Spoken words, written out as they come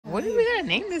What are we gonna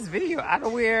name this video?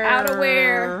 Outerwear.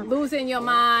 Outerwear. Losing your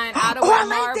mind. Outerwear. Oh, I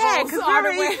like marbles, that because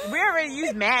we already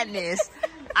used madness.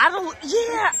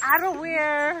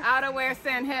 Outerwear. Outerwear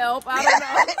send help. I don't know.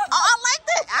 Oh, I like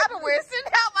that. Outerwear send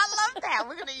help. I love that.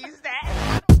 We're gonna use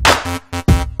that.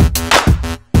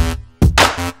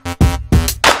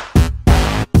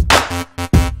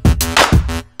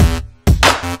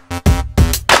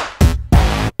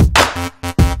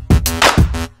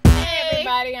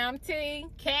 I'm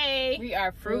TK. We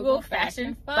are Frugal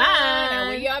Fashion Fun.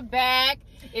 And we are back.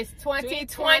 It's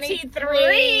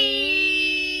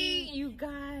 2023. You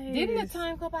guys. Didn't the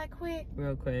time go by quick?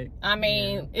 Real quick. I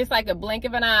mean, it's like a blink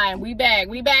of an eye and we back.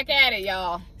 We back at it,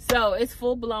 y'all. So it's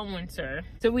full blown winter.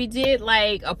 So we did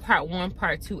like a part 1,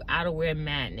 part 2 outerwear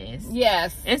madness.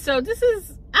 Yes. And so this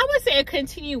is, I would say, a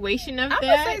continuation of that.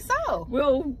 I would say so.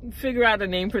 We'll figure out a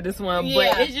name for this one,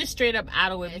 but it's just straight up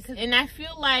outerwear. And I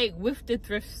feel like with the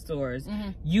thrift stores,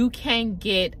 you can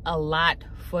get a lot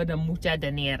for the mucha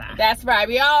dinero. That's right.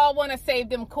 We all want to save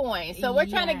them coins. So we're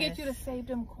trying to get you to save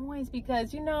them coins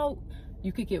because, you know,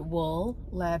 you could get wool,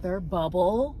 leather,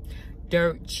 bubble.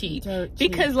 Dirt cheap.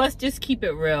 Because let's just keep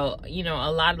it real, you know,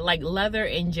 a lot of like leather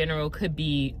in general could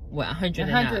be what,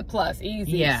 100 plus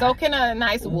easy. Yeah. So can a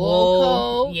nice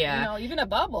wool coat, yeah, you know, even a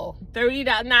bubble.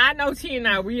 $30. Now I know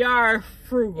Tina, we are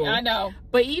frugal. I know.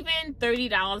 But even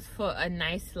 $30 for a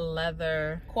nice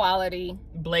leather quality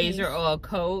blazer or a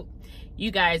coat, you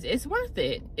guys, it's worth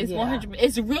it. It's 100.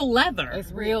 It's real leather.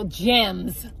 It's real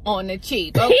gems on the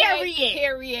cheap. Okay?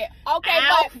 Period. Okay,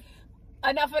 but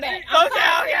enough of that.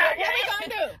 Okay. What we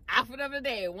gonna do? Outfit of the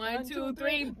day. 1, 2,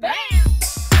 3, bam!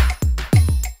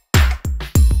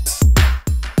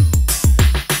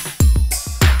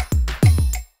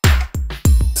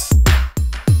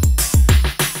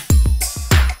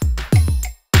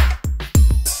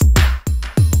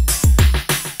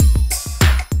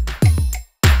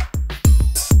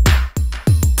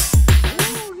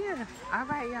 Oh yeah. All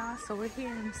right, y'all. So we're here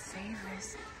in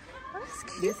Savers.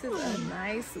 This is a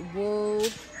nice wool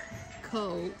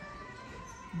coat.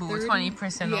 But we're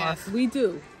 20% off. We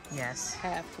do. Yes.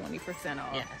 Have 20%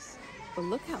 off. Yes. But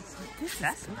look how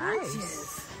that's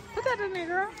nice. Put that in there,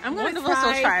 girl. I'm gonna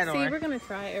try it on. See, we're gonna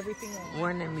try everything on.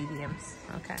 One in mediums.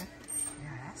 Okay.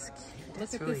 Yeah, that's cute.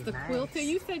 That's look at really this, the quilter.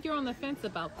 You said you're on the fence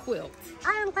about quilts.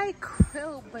 I like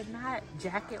quilt, but not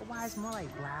jacket-wise. More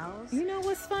like blouse. You know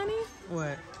what's funny?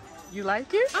 What? You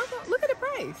like it? Look at the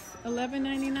price.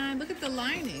 $11.99. Look at the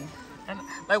lining. And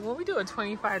like when we do a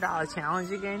 $25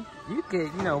 challenge again, you could,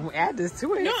 you know, add this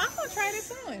to it. No, I'm gonna try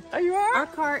this on. Oh, you are? Our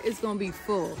cart is gonna be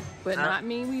full, but not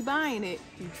mean we buying it.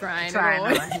 You trying it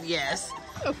on. Yes.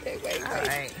 Okay, wait. All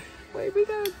right. Wait, we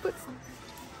gotta put some.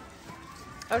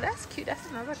 Oh, that's cute. That's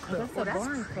another quilt. That's a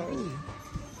barn pretty.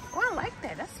 Oh, I like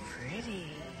that. That's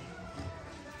pretty.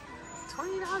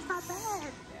 $20 not bad.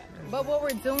 But what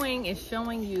we're doing is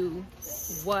showing you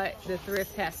what the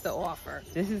thrift has to offer.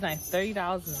 This is nice.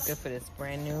 $30 is good for this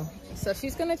brand new. So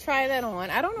she's gonna try that on.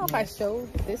 I don't know if I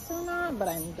showed this or not, but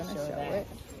I'm gonna show it.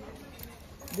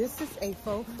 This is a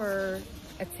faux fur,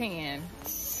 a tan,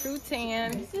 true tan.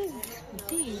 This is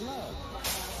look. You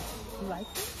like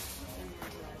it?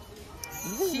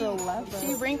 This is a leather.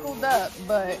 She wrinkled up,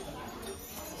 but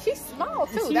she's small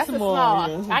too. She's That's small, a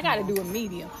small. yeah. I gotta do a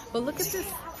medium. But look at this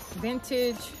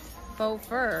vintage faux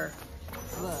fur.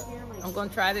 Look, I'm gonna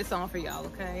try this on for y'all,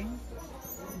 okay?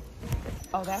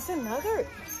 Oh, that's another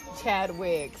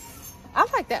Chadwick's. I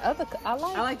like that other. I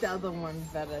like the other one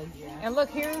better. Yeah. And look,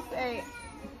 here's a.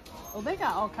 Oh, they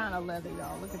got all kind of leather,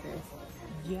 y'all. Look at this.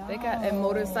 Yeah. They got a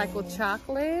motorcycle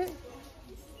chocolate.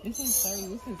 This is 30.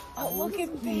 This is. Oh, look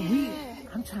at that.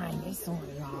 I'm trying this one,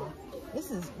 y'all.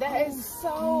 That is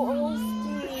so old.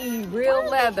 Real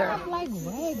leather. Like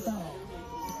red though.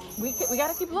 We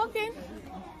gotta keep looking.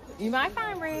 You might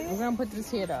find red. We're gonna put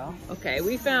this here though. Okay,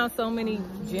 we found so many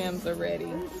gems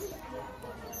already.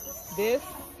 This,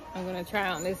 I'm gonna try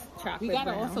on this chocolate. We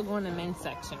gotta brown. also go in the men's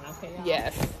section, okay? Y'all?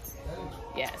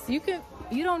 Yes. You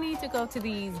don't need to go to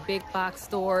these big box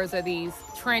stores or these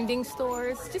trending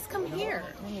stores. Just come here.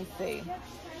 Let me see.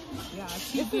 Yeah,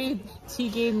 she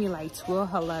gave me like 12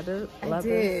 her leathers. I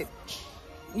did.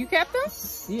 You kept them?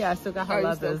 Yeah, I still got her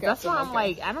leathers. That's why I'm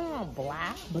like, I don't want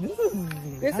black, but this is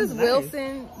nice.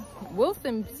 Wilson.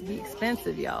 Wilson's be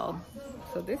expensive, y'all.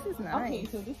 So this is nice. Okay,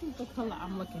 so this is the color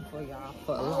I'm looking for, y'all.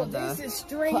 For a leather. This is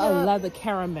straight for up. a leather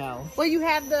caramel. Well, you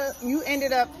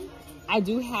ended up. I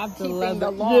do have the keeping leather.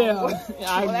 The long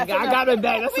I got it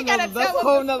back. That's a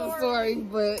whole nother story.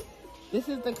 But this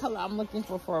is the color I'm looking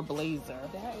for a blazer.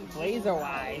 Blazer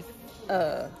wise.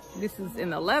 This is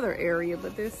in the leather area,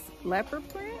 but this leopard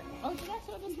print. Oh, that's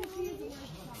what this is.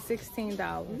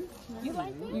 $16. You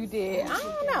like this? You did. I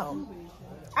don't know.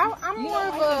 I'm more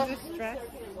of a distressed.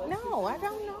 no. I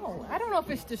don't know. I don't know if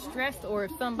it's distressed or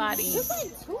if somebody There's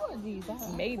like 2 of these.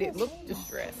 made it look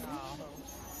distressed.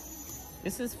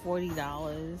 This is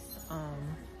 $40.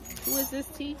 Who is this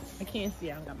T? I can't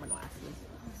see. I don't got my glasses.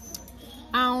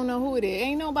 I don't know who it is.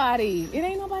 Ain't nobody. It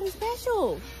ain't nobody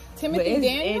special. Timothy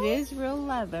Daniels. It is real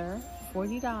leather.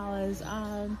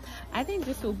 $40. I think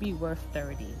this will be worth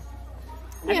 $30.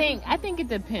 Yeah. I think it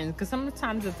depends, because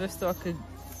sometimes the thrift store could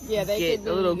Yeah, they get could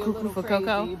be a little cuckoo for crazy,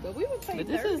 cocoa. but we would pay But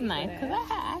this $30 is nice, for because that.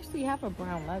 I actually have a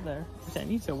brown leather, which I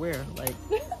need to wear, like,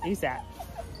 ASAP.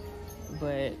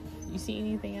 But you see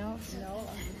anything else? No.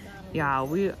 Y'all,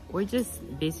 we're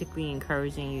just basically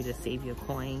encouraging you to save your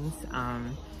coins.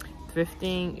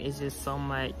 Thrifting is just so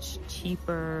much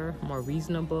cheaper, more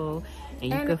reasonable,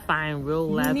 and you can find real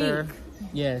leather.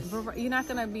 Yes. You're not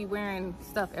gonna be wearing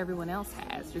stuff everyone else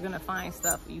has. You're gonna find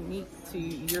stuff unique to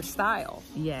your style.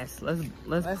 Yes. Let's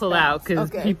pull out, because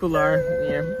people are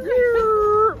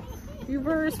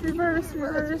reverse.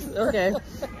 Okay.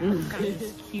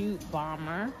 This cute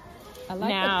bomber. I like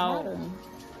Now, the pattern.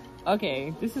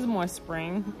 Okay, this is more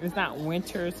spring. It's not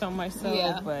winter so much so,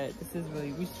 Yeah. but this is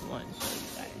really, we just want to show you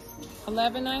guys.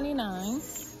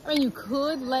 $11.99. I mean, you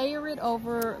could layer it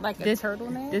over like a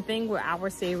turtleneck. The thing with our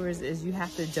savers is you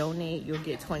have to donate. You'll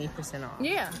get 20% off.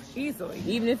 Yeah, easily.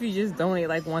 Even if you just donate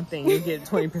like one thing, you get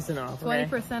 20% off. Okay?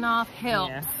 20% off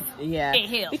helps. Yeah. It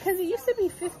helps. Because it used to be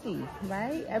 50,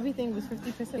 right? Everything was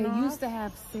 50% They off. used to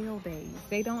have sale days.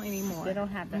 They don't anymore. They don't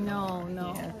have that. No,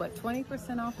 anymore. no. Yeah. But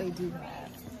 20% off they do have.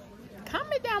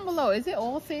 Comment down below. Is it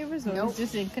all savers or Nope. is it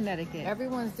just in Connecticut?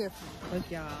 Everyone's different.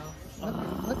 Look, y'all.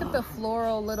 Look at the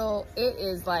floral little, it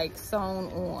is like sewn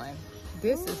on.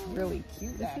 This is really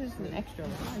cute. This is an extra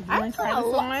large. You I want to try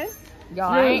this on?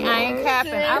 Y'all, I ain't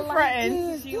capping. I like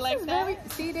friends. this. You like is that? very,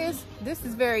 see this? This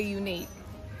is very unique.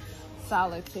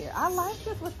 Solitaire. I like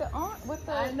this with the arm, with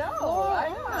the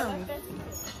floral arms.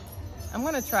 I'm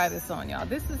gonna try this on y'all.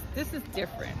 This is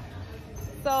different.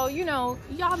 So, you know,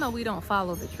 y'all know we don't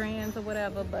follow the trends or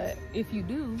whatever, but if you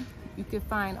do, you can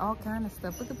find all kind of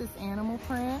stuff. Look at this animal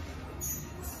print.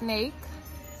 Snake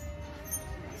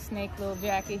little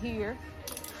jacket here.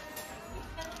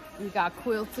 We got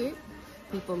quilted.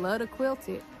 People love to quilt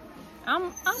it. I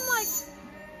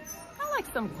like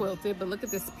some quilted, but look at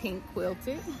this pink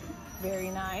quilted. Very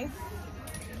nice.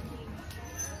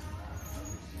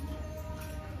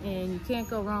 And you can't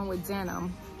go wrong with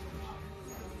denim.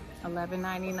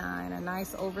 $11.99, a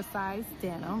nice oversized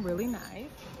denim, really nice.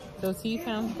 So T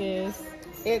found this.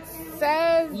 It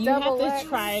says You double have to X.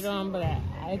 try it on, but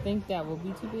I think that will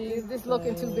be too big. Is this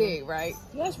looking too big, right?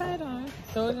 Yeah, try it on.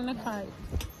 Throw it in a cart.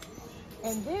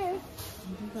 And this,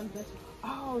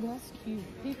 oh, that's cute.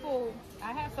 People,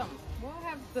 I have some, we'll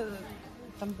have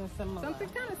Something similar. something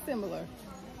kind of similar.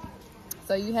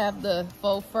 So you have the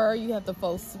faux fur, you have the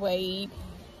faux suede.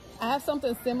 I have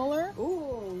something similar.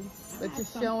 Ooh. But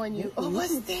just showing you. Oh,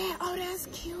 what's that? Oh, that's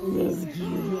cute. This is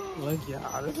cute. Look,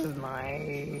 y'all, this is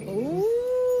nice. Ooh.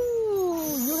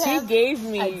 She gave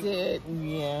me. I did.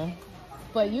 Yeah.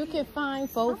 But you can find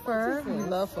faux fur. You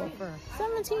love faux fur.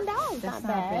 $17. That's not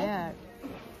bad.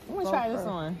 I'm gonna try this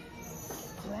on.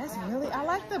 That's really, I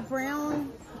like the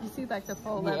brown. You see, like the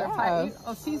faux leather type.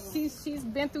 Oh, she's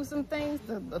been through some things.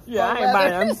 The faux Yeah, I ain't leather.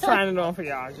 buying it. I'm just trying it on for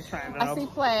y'all. Just trying it on. I see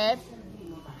plaid.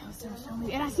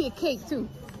 And I see a cake too.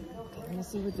 Okay, let me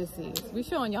see what this is. We're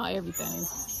showing y'all everything.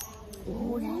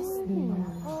 Oh, that's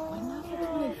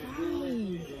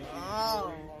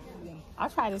I'll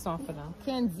try this on for them.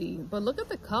 Kenzie. But look at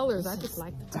the colors. I just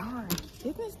like the darn.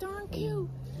 Isn't this darn cute?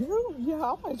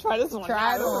 Yeah, I'm gonna try this one.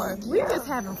 Try it on. We just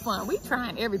having fun. We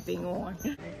trying everything on.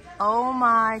 Oh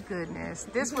my goodness.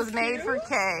 This was made for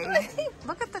Kay.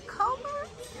 Look at the color.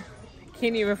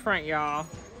 Can't even front, y'all.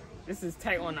 This is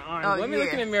tight on the arm. Oh, Let me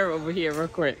look in the mirror over here real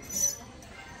quick.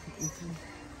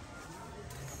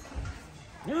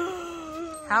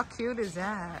 How cute is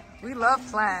that? We love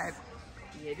plaid.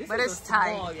 Yeah, this But is it's a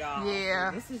small, tight. y'all.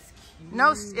 Yeah. This is cute.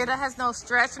 No, it has no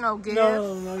stretch, no give.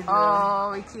 No, no give.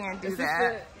 Oh, we can't do This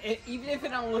that. even if it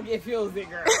don't look, it feels it,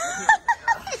 girl.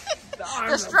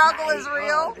 The struggle is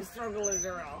real. The struggle is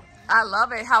real. I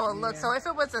love it how it looks. So if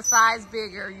it was a size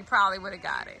bigger, you probably would have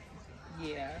got it.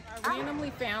 Yeah. I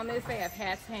randomly found this. They have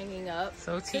hats hanging up.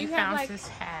 So T you have, found like, this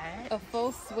hat. A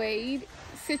faux suede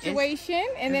situation,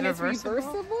 and then it's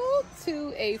reversible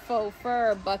to a faux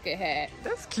fur bucket hat.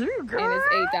 That's cute, girl. And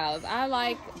it's $8. I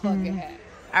like bucket hat.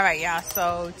 All right, y'all.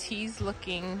 So T's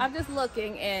looking. I'm just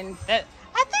looking, and I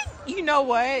think, you know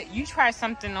what? You tried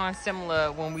something on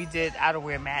similar when we did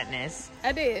outerwear madness.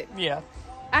 I did. Yeah.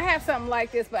 I have something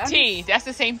like this, but T, that's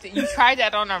the same thing. You tried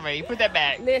that on already. Put that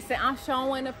back. Listen, I'm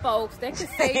showing the folks. They can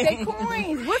save their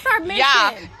coins. What's our mission?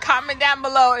 Yeah, comment down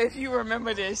below if you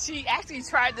remember this. She actually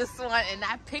tried this one, and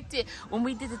I picked it when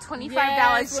we did the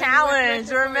 $25 challenge.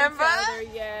 Remember?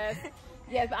 Yes.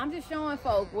 Yes, but I'm just showing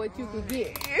folks what you can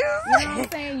get. You know what I'm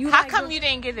saying? How come you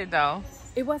didn't get it, though?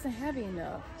 It wasn't heavy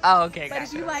enough. Oh, okay, But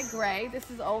if you like gray,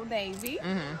 this is Old Navy.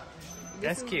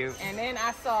 That's cute. And then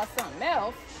I saw something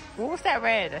else. What was that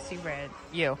red? I see red.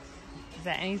 You. Is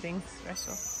that anything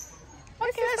special?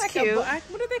 Okay, that's like cute. What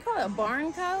do they call it? A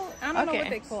barn coat? I don't know what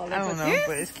they call it. I don't know,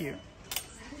 but it's cute.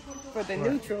 For the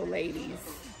neutral ladies.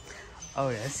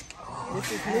 Oh, that's cute. Oh,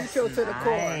 this is neutral to the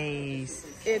core. Nice.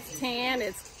 It's tan.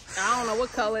 I don't know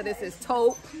what color this is.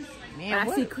 Taupe. Man, I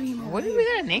see cream. What are we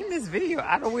gonna name this video?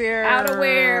 Outerwear.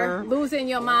 Outerwear. Losing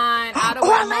your mind. Outerwear.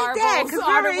 Oh, I like that because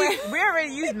we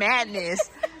already used madness.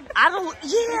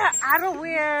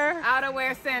 Outerwear.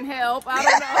 Outerwear send help. I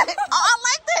don't know. I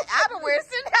like that. Outerwear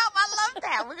send help. I love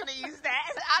that. We're gonna use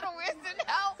that. Outerwear send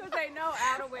help. Because they know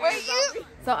outerwear is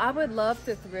So I would love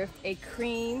to thrift a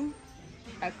cream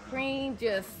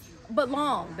but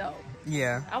long though.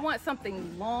 Yeah. I want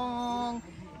something long.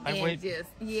 Like and with,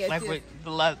 with the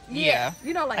love,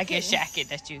 you know, like a jacket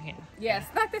that you can. Yes,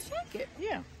 like the jacket.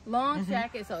 Yeah, long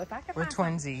jacket. So if I can with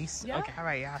find twinsies. Yeah. Okay, all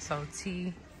right, y'all. So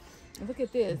T. Look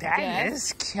at this. That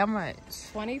is how much?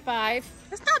 25.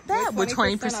 It's not bad with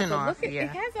 20% off. Look at, it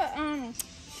has a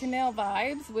Chanel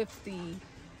vibes with the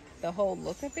whole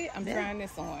look of it. I'm trying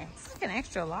this on. It's like an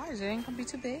extra large. It ain't gonna be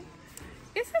too big.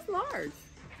 It says large.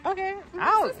 Okay.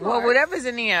 Oh, well, whatever's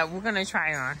in there, we're gonna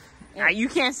try on. You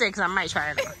can't say because I might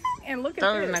try it on. And look at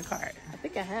Throw this. it in the cart. I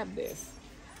think I have this.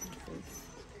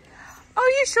 Oh,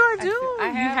 you sure do. I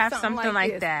have something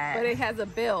like that. But it has a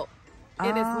belt.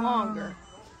 It is longer.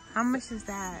 How much is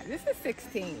that? This is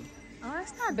 16. Oh,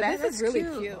 that's not bad. This is really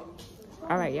cute.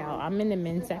 All right, y'all. I'm in the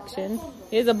men's section.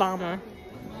 Here's a bomber.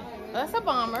 That's a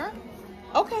bomber.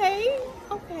 Okay.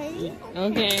 Okay.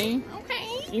 Okay.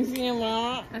 Okay. You see him,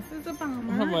 Mom? This is a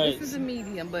bomber. How much? This is a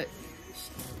medium, but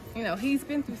you know, he's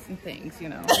been through some things, you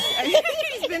know.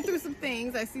 He's been through some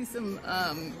things. I see some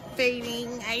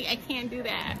fading. I can't do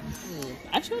that.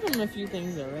 I showed him a few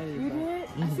things already. You did?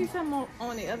 I see some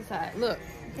on the other side. Look,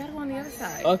 got it on the other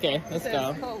side. Okay, let's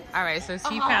go. Coat. All right, so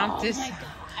she found this. Oh my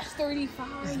gosh,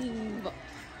 $35.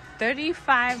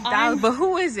 $35. But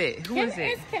who is it? Who is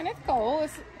it? It's Kenneth Cole.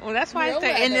 Well, that's why it's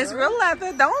and it's real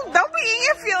leather. Don't be in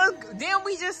your feelings. Didn't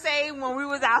we just say when we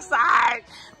was outside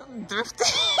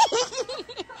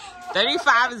thrifting?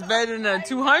 35 is better than a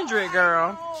 200,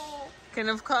 girl.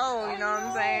 Kenneth Cole, you know what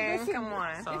I'm saying? Come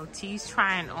on. So T's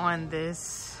trying on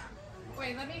this.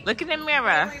 Wait, let me look in the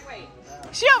mirror. Wait.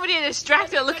 She over there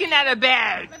distracted looking at her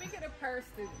bag. Let me get a purse.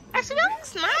 Actually, that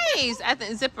looks nice. I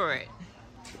think zipper it.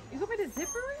 You want me to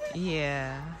zipper it?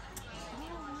 Yeah.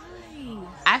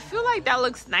 I feel like that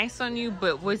looks nice on you,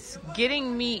 but what's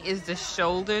getting me is the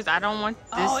shoulders. I don't want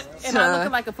this am I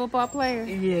looking like a football player?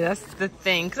 Yeah, that's the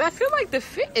thing. Because I feel like the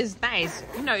fit is nice.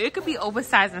 You know, it could be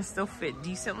oversized and still fit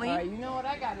decently. All right, you know what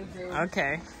I got to do.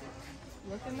 Okay.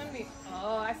 Look in the mirror.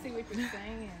 Oh, I see what you're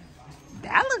saying.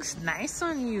 That looks nice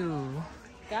on you.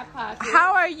 Got pockets.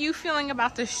 How are you feeling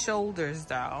about the shoulders,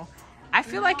 though? I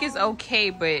feel like it's okay,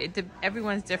 but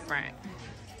everyone's different.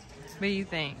 What do you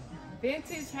think?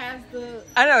 Vintage has the...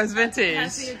 I know, it's vintage. It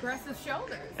has the aggressive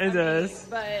shoulders. It does.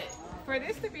 But for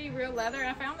this to be real leather,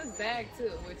 I found this bag too,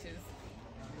 which is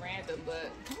random, but...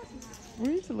 We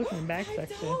need to look in the back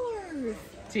section.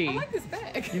 T. I like this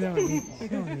bag. You don't need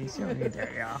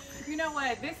that, y'all. You know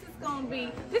what? This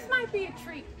might be a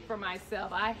treat for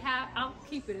myself. I'll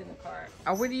keep it in the cart.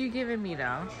 Oh, what are you giving me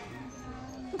though?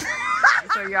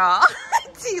 So y'all,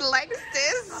 T likes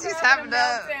this. She's having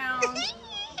a...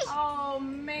 Oh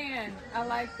man, I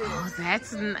like this. Oh,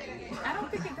 that's nice. I don't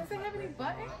think does it have any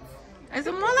buttons? It's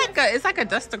more like it's like a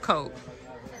duster coat.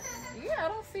 Yeah, I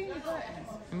don't see any buttons.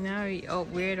 No,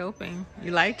 weird open.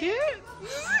 You like it?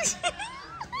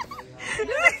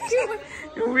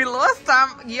 We lost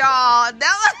some, y'all. That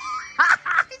was,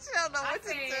 she don't know what to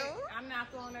do. I'm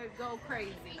not gonna go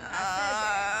crazy.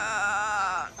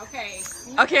 Okay.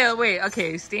 Okay, wait.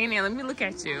 Okay, stand there. Let me look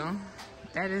at you.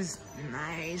 That is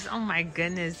nice. Oh my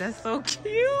goodness, that's so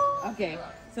cute. Okay,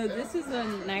 so this is a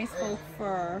nice faux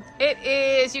fur. It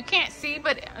is. You can't see,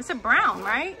 but it's a brown,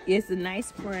 right? It's a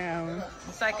nice brown.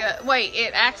 It's like a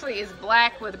it actually is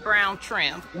black with brown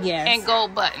trim. Yes. And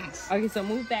gold buttons. Okay, so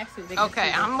move back so they can see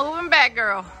I'm moving back,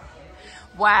 girl.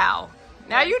 Wow.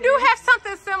 Now you do have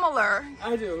something similar.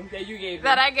 I do. That you gave me.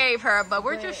 That I gave her, but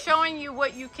we're just showing you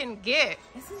what you can get.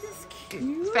 Isn't this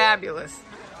cute? Fabulous.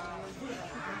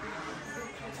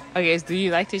 Okay, so do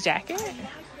you like the jacket?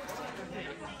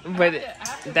 But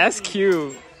that's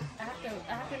cute. I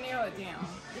have to narrow it down.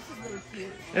 This is really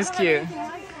cute. That's cute.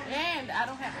 And I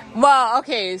don't have any. Well,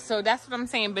 okay, so that's what I'm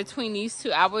saying. Between these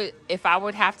two, if I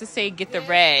would have to say, get the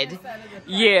red.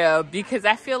 Yeah, because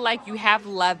I feel like you have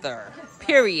leather.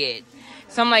 Period.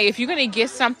 So I'm like, if you're gonna get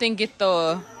something, get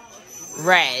the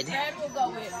red. Red will go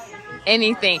with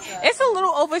anything. It's a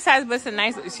little oversized, but it's a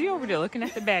nice. She over there looking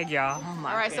at the bag, y'all. Oh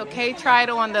my. All right, so Kay tried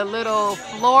on the little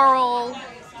floral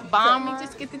bomber. So let me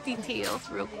just get the details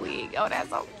real quick. Oh, that's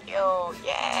so cute.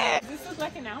 Yeah. Does this look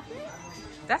like an outfit?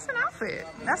 That's an outfit.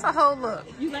 That's a whole look.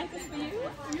 You like this for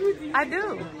you? I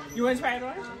do. You want to try it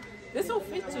on? This will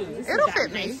fit you. It'll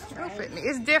fit me. It'll fit me.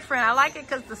 It's different. I like it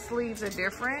because the sleeves are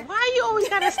different. Why you always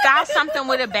gotta style something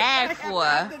with a bag for?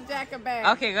 The jacket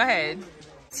bag. Okay, go ahead.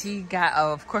 She got,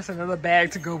 of course, another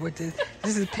bag to go with this.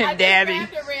 This is Pimp Daddy. I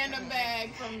just grabbed a random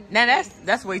bag from. Now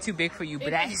that's way too big for you,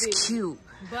 but that is cute.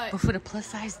 But for the plus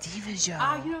size divas,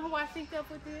 y'all. you know who I think of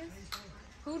with this?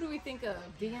 Who do we think of?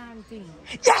 Dion Dean.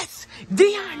 Yes,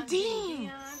 Dion Dean.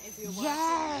 Dion, if you're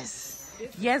yes.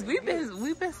 Yes, we've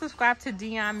been subscribed to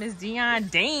Miss Dion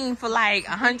Dean for like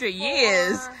 100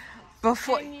 years.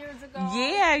 Before 10 years ago.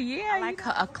 Yeah. I like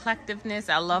her eclectiveness.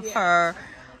 I love her.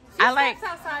 She I like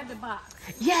outside the box.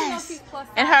 Yes,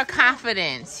 and her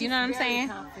confidence. You know what I'm saying?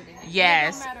 Confident.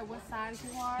 Yes. No matter what size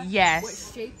you are. Yes.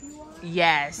 What shape you are.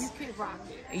 Yes. You can rock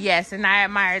it. Yes, and I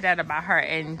admire that about her.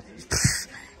 And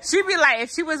she'd be like,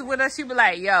 if she was with us, she'd be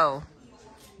like, "Yo,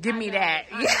 give me that."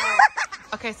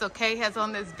 Okay, so Kay has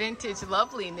on this vintage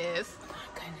loveliness.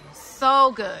 Goodness.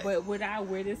 So good. But would I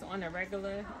wear this on a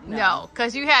regular? No,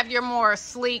 because you have your more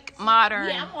sleek, modern.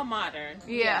 Yeah, I'm more modern.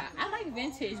 Yeah. I like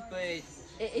vintage, but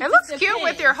it looks cute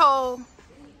with your whole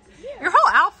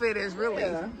outfit is really.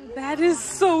 Yeah. That is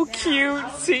so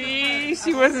cute. See,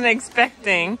 she wasn't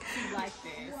expecting. She like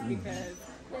this because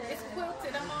it's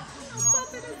quilted.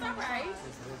 Quilted is all right.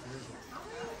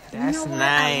 That's you know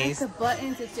nice. I like the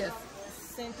buttons, it just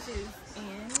cinches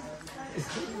in.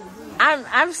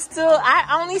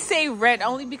 I only say red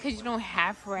only because you don't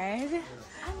have red.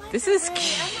 Like this is red.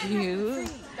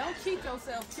 cute. Don't cheat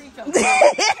yourself, treat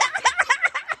yourself.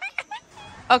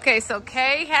 Okay, so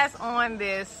Kay has on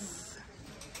this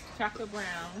chocolate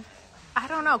brown. I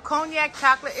don't know, cognac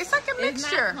chocolate. It's like a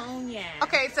mixture. It's not cognac.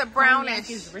 Okay, it's a brownish. Cognac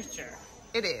is richer.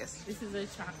 It is. This is a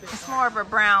chocolate. It's more of a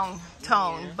brown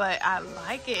tone, but I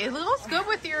like it. It looks good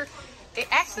with your. It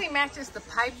actually matches the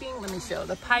piping. Let me show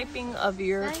the piping of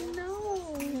your. I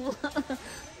know,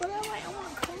 but I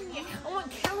want cognac. I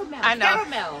want caramel. I know.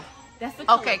 Caramel. That's the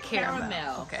color. Okay,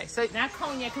 caramel. Okay, so not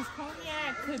cognac, because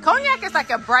cognac could. Cognac is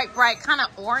like a bright kind of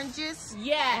oranges.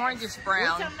 Yeah. Orangish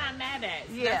brown. Which I'm not mad at.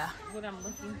 Yeah. That's what I'm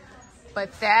looking.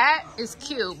 But that is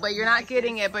cute. But you're not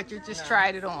getting it. But you just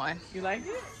tried it on. You like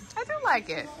it? I do like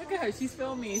it. Look at her. She's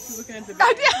filming. She's looking at the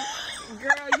back.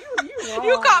 Girl, you wrong.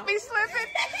 You caught me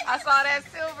slipping. I saw that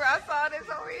silver. I saw this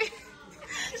over here.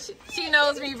 She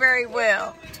knows me very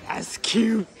well. That's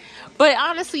cute. But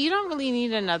honestly, you don't really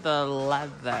need another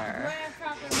leather.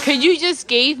 Because you just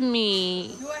gave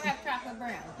me... Do I have chocolate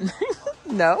brown?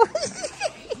 No.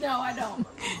 No, I don't.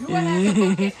 Do I have the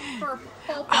bucket for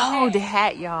Oh, the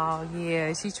hat, y'all.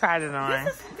 Yeah, she tried it on.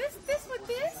 This with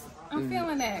this? I'm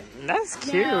feeling that. That's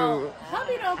cute. Now,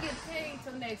 hubby don't get paid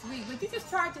till next week, but you just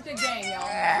charge it to the game, y'all.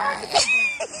 Charge it to the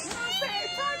game. You know what I'm saying?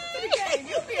 Charge it to the game.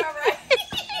 You'll be all right.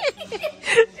 She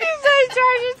said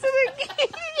charge it to the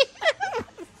game.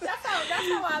 That's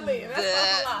how I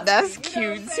live. That's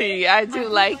cute, T. I do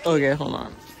like. Okay, hold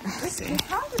on.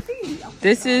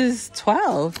 This is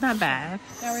 12. Not bad.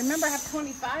 Now remember, I have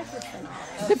 25%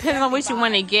 off. Depending on what you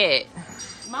want to get.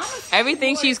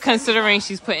 Everything she's considering,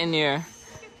 she's putting there.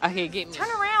 Okay, get me. Turn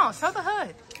around. Show the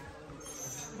hood.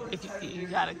 If you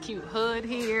got a cute hood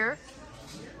here.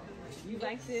 You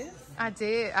like this? I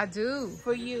do.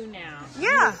 For you now.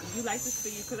 Yeah. You like this for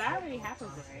you? Because I already have a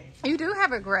gray. You do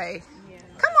have a gray. Yeah.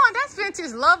 Come on, that's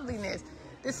vintage loveliness.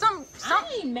 There's some I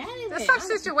ain't mad at there's it. some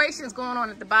situations going on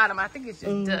at the bottom. I think it's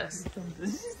just dust.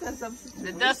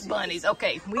 The dust bunnies.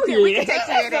 Okay, we can take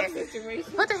care of that.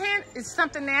 Put the hand. Is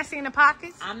something nasty in the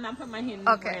pockets? I'm not putting my hand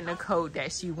in the coat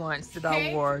that she wants that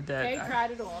I wore. They tried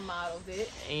it on, modeled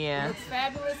it. Yeah. It looks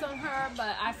fabulous on her,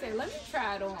 but I said, let me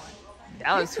try it on.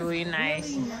 That looks really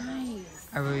nice. Really nice.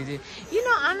 I really do. You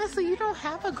know, honestly, you don't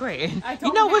have a gray.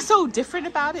 You know what's so different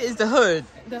about it is the hood.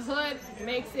 The hood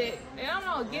makes it, I don't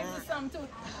know, it gives it something to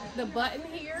it. The button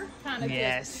here kind of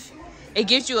it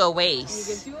gives you a waist.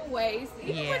 It gives you a waist.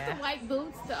 Even with the white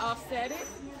boots to offset it.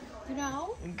 You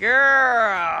know? Girl,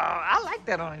 I like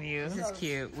that on you. This is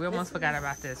cute. We almost forgot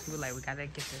about this. We were like, we gotta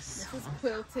get this. This is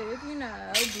quilted, you know,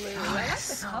 blue. I like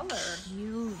the color.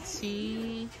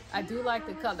 Cute. I do like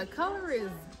the color. The color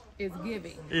is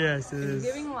giving. Yes, it It's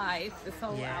giving life. This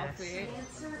whole outfit.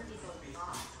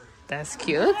 That's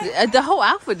cute. The whole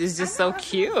outfit is just so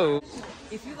cute.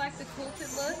 If you like the quilted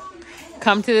look,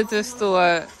 come to the thrift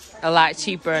store. A lot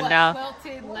cheaper now.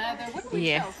 Quilted leather. What do we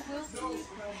sell? Quilted?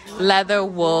 Leather,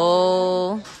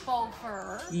 wool. Faux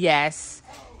fur. Yes.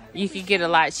 You could get a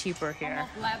lot cheaper here.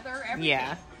 Almost leather, everything.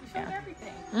 Yeah.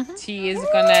 Everything. She is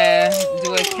gonna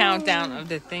do a countdown of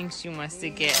the things she wants to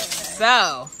get.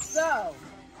 So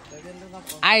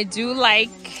I do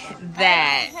like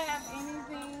that. I don't have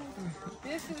anything.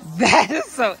 This is That is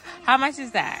so. How much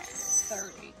is that?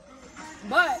 30.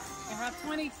 But I have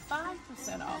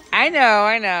 25% off. I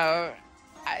know.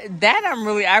 That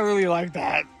I really like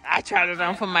that. I tried it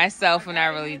on for myself and I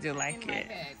really do like it.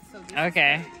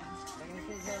 Okay.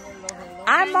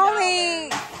 I'm only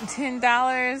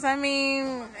 $10. I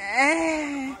mean,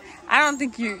 I don't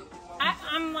think you.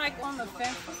 I'm like on the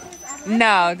fence.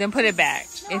 No, then put it back.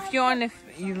 If you're on the,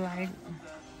 you like.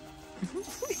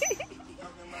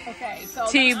 Okay, so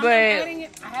T, but I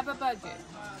have a budget.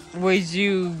 Would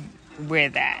you wear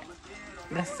that?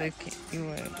 That's okay. You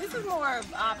would. This is more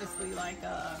of obviously like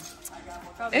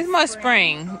it's more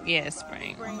spring. Yeah,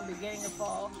 spring. Spring, beginning of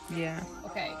fall. Yeah.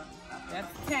 Okay,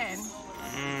 that's 10.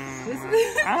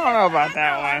 I don't know about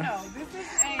that one. I know. This is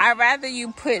 8. I'd rather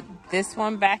you put this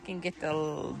one back and get the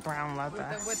little brown leather.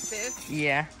 With this?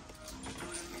 Yeah.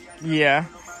 Yeah.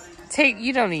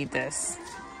 You don't need this.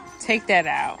 Take that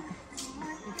out.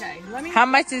 Okay. How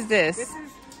much is this? This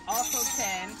is also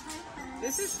 10.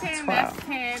 This is 10. 12. That's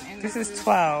 10. And this is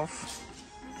 12.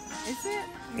 Is it?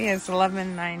 Yeah, it's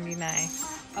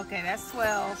 $11.99. Okay, that's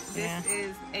 12. This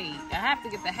is 8. I have to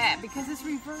get the hat because it's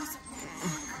reversed.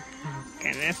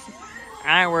 Goodness.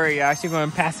 I ain't worried, y'all. She's going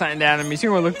to pass something down to me. She's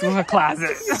going to look through her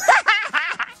closet.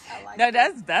 No,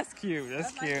 that's cute.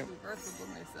 That's cute.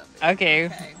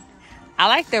 Okay. I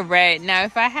like the red. Now,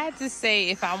 if I had to say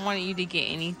if I wanted you to get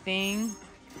anything,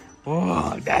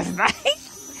 oh, that's nice.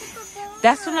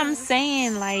 That's what I'm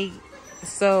saying. Like,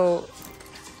 so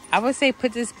I would say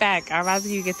put this back. I'd rather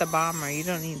you get the bomber. You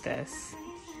don't need this.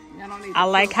 I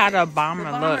like how the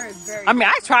bomber looks. I mean,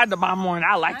 I tried the bomber on.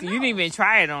 I liked it. You didn't even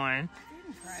try it on.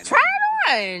 Try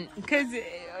it on. Because,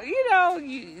 you know,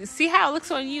 you see how it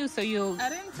looks on you. So you'll. I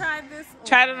didn't try this.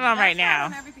 Try it on right now.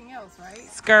 On everything else, right?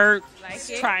 Skirt. Like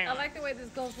it. Try I like the way this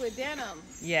goes with denim.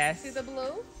 Yes. See the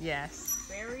blue? Yes.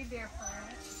 Very different.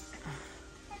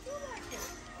 I do like it.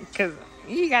 Because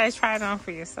you got to try it on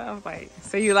for yourself. Like,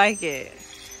 so you like it.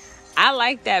 I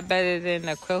like that better than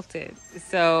the quilted.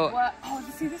 So. What? Oh,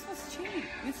 see, this was cheap.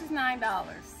 This is $9.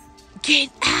 Get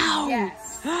out.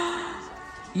 Yes.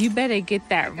 You better get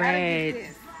that red.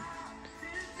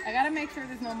 I gotta make sure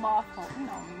there's no moth hole.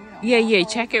 Yeah.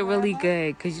 Check it really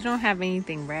good because you don't have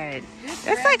anything red.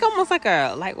 That's like almost like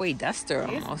a lightweight duster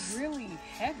almost. It's really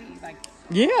heavy. Like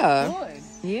good.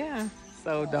 Yeah.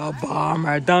 So the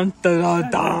bomber, dun dun dun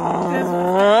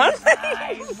dun.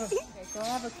 So I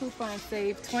have a coupon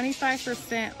save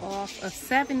 25% off of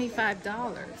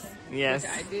 $75. Yes.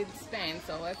 Which I did spend.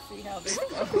 So let's see how this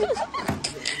goes.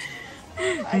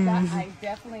 I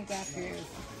definitely got this.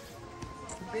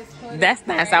 That's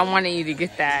nice. I wanted you to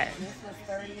get that. This was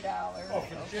 $30.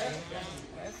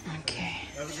 Okay.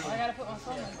 I gotta put my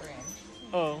phone number in.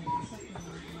 Oh.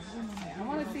 I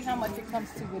want to see how much it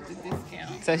comes to with the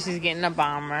discount. So she's getting a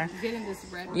bomber. Getting this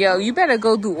red. Yo, you better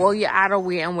go do all your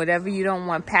outerwear and whatever you don't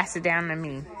want, pass it down to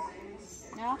me.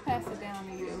 I'll pass it down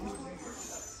to you.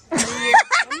 Let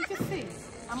me just see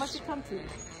how much it comes to.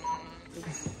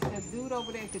 The dude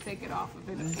over there could take it off of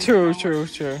it. True.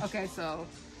 Okay, so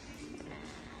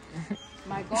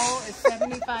my goal is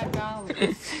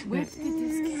 $75 with the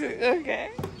discount. Okay.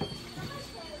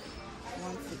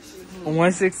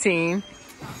 116.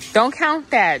 Don't count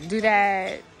that. Do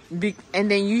that, and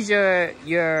then use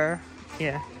your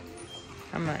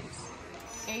How much?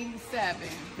 87.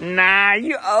 Nah,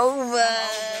 you over.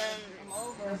 I'm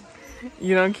over.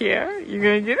 You don't care? You're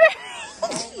gonna get it?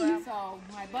 So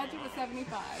my budget was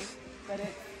 75, but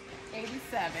it's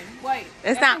 87. Wait,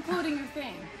 it's that's not including your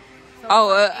thing. So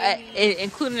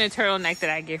including the turtleneck that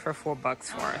I gave her $4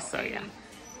 for. So yeah.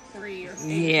 3 or 8.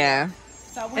 Yeah.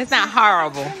 So it's not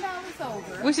horrible. $10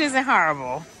 over. Which isn't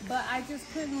horrible. But I just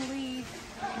couldn't leave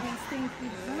these things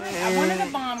behind. I wanted a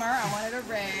bomber. I wanted a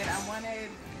red. I wanted.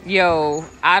 Yo,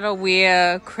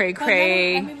 outerwear,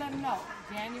 cray. Let me let them know.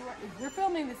 January. We're filming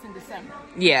filming this in December.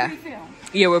 Yeah. Pre-film.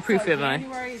 Yeah, we're So pre-filming.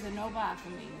 January is a no buy for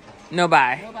me. No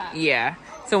buy. No buy. Yeah.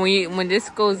 So when this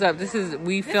goes up,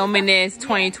 we filming this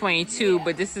 2022,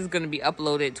 but this is gonna be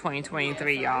uploaded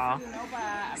 2023, y'all.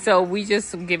 So we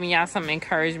just giving y'all some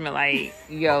encouragement, like,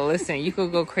 yo, listen, you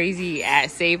could go crazy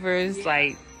at Savers,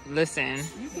 like, listen.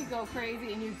 You could go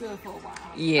crazy and you're good for a while.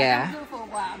 Yeah. Like, I'm good for a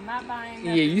while. I'm not buying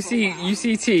Yeah, you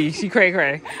see T, she cray, all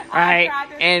right,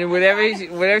 and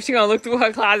whatever she gonna look through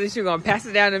her closet, she gonna pass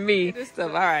it down to me. This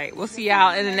stuff, all right. We'll see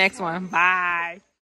y'all in the next one. Bye.